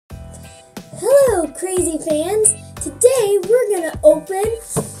Hello, crazy fans! Today we're gonna open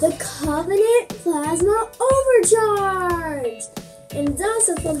the Covenant Plasma Overcharge! And it's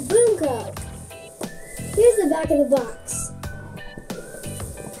also from BoomCo. Here's the back of the box.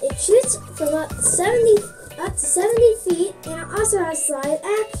 It shoots from up to 70 feet, and it also has slide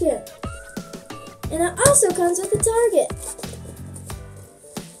action. And it also comes with a target.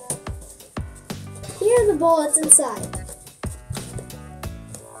 Here are the bullets inside.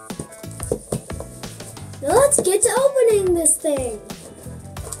 Now let's get to opening this thing.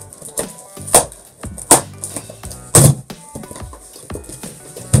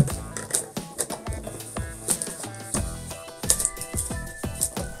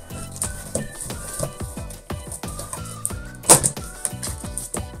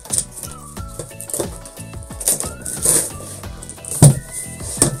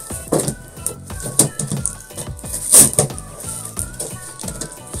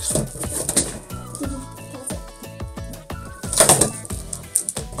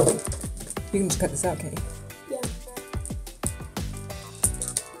 You can just cut this out, can't you? Yeah.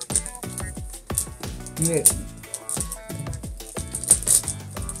 Yeah.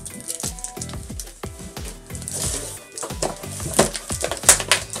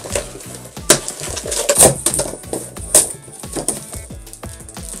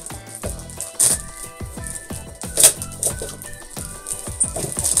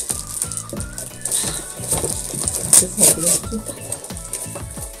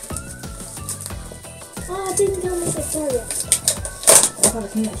 Oh, it didn't come with a target. I thought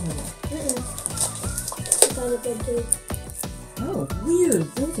it came with a target. I thought it did too. Oh, weird.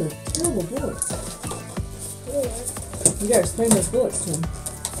 Those are terrible bullets. Yeah. You gotta explain those bullets to them.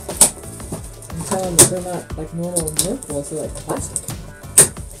 And tell them that they're not like normal Nerf bullets, they're like plastic.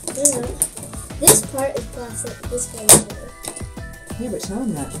 Yeah. This part is plastic, this part is rubber. Yeah, but show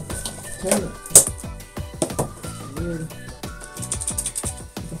them that. Tell them. Weird.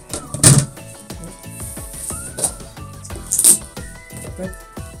 Good.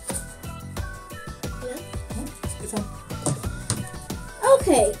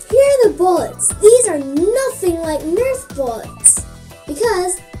 Okay, here are the bullets. These are nothing like Nerf bullets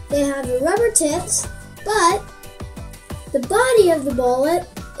because they have the rubber tips, but the body of the bullet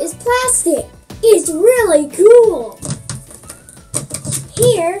is plastic. It's really cool.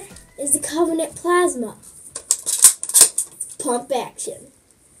 Here is the Covenant Plasma. Pump action.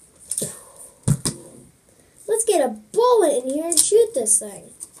 Let's get a bullet in here and shoot this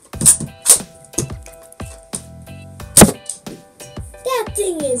thing. That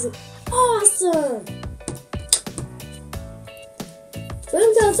thing is awesome!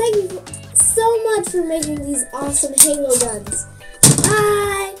 BoomCo, thank you so much for making these awesome Halo guns.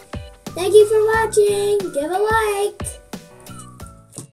 Bye! Thank you for watching. Give a like.